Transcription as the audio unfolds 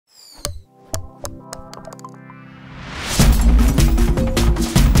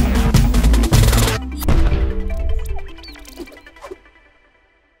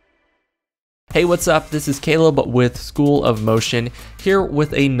Hey, what's up? This is Caleb with School of Motion, here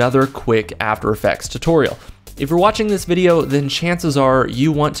with another quick After Effects tutorial. If you're watching this video, then chances are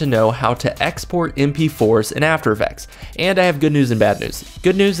you want to know how to export MP4s in After Effects. And I have good news and bad news.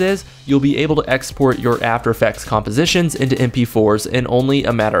 Good news is you'll be able to export your After Effects compositions into MP4s in only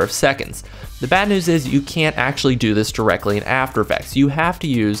a matter of seconds. The bad news is you can't actually do this directly in After Effects. You have to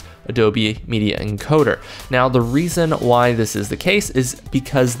use Adobe Media Encoder. Now, the reason why this is the case is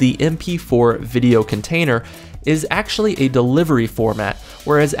because the MP4 video container is actually a delivery format,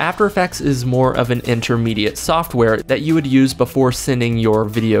 whereas After Effects is more of an intermediate software that you would use before sending your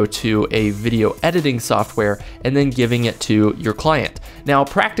video to a video editing software and then giving it to your client. Now,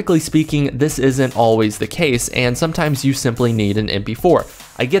 practically speaking, this isn't always the case, and sometimes you simply need an MP4.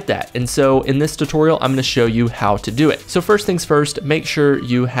 I get that, and so in this tutorial, I'm going to show you how to do it. So first things first, make sure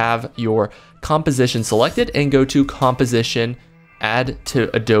you have your composition selected and go to Composition, Add to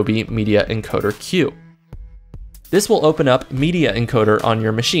Adobe Media Encoder Queue. This will open up Media Encoder on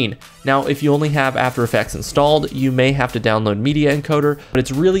your machine. Now, if you only have After Effects installed, you may have to download Media Encoder, but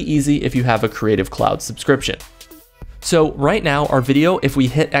it's really easy if you have a Creative Cloud subscription. So right now, our video, if we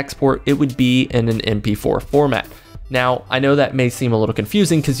hit export, it would be in an MP4 format. Now, I know that may seem a little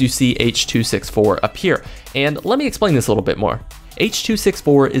confusing because you see H.264 up here, and let me explain this a little bit more.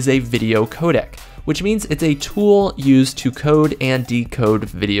 H.264 is a video codec, which means it's a tool used to code and decode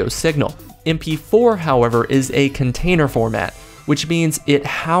video signal. MP4, however, is a container format, which means it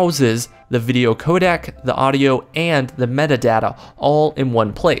houses the video codec, the audio, and the metadata all in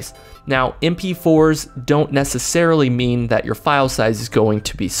one place. Now, MP4s don't necessarily mean that your file size is going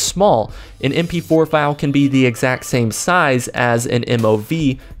to be small. An MP4 file can be the exact same size as an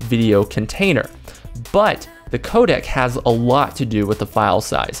MOV video container, but the codec has a lot to do with the file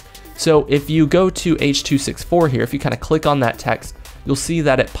size. So if you go to H.264 here, if you kind of click on that text, you'll see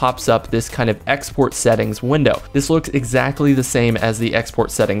that it pops up this kind of export settings window. This looks exactly the same as the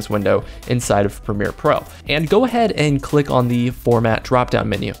export settings window inside of Premiere Pro. And go ahead and click on the format drop-down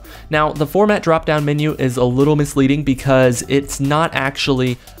menu. Now, the format drop-down menu is a little misleading because it's not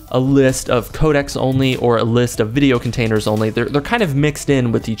actually a list of codecs only or a list of video containers only. They're kind of mixed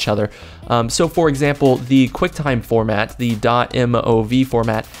in with each other. So for example, the QuickTime format, the .mov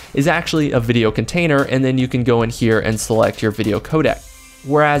format, is actually a video container, and then you can go in here and select your video codec.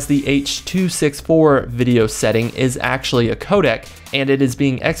 Whereas the H.264 video setting is actually a codec, and it is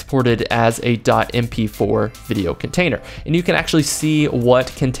being exported as a .mp4 video container. And you can actually see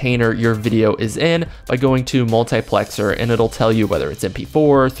what container your video is in by going to multiplexer, and it'll tell you whether it's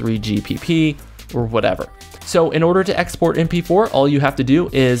MP4, 3GPP, or whatever. So in order to export MP4, all you have to do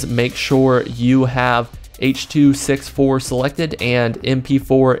is make sure you have H.264 selected and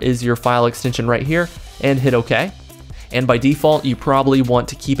MP4 is your file extension right here, and hit OK. And by default, you probably want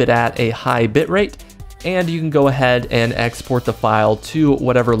to keep it at a high bitrate, and you can go ahead and export the file to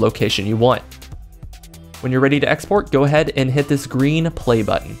whatever location you want. When you're ready to export, go ahead and hit this green play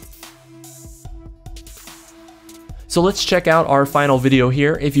button. So let's check out our final video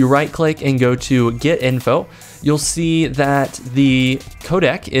here. If you right click and go to Get Info, you'll see that the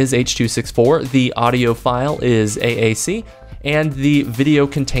codec is H.264, the audio file is AAC, and the video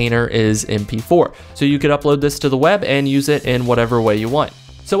container is MP4. So you could upload this to the web and use it in whatever way you want.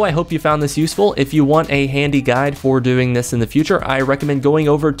 So I hope you found this useful. If you want a handy guide for doing this in the future, I recommend going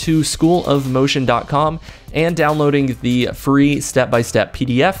over to schoolofmotion.com and downloading the free step-by-step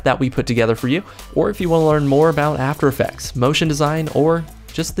PDF that we put together for you. Or if you want to learn more about After Effects, motion design, or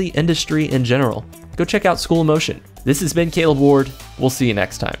just the industry in general, go check out School of Motion. This has been Caleb Ward. We'll see you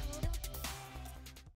next time.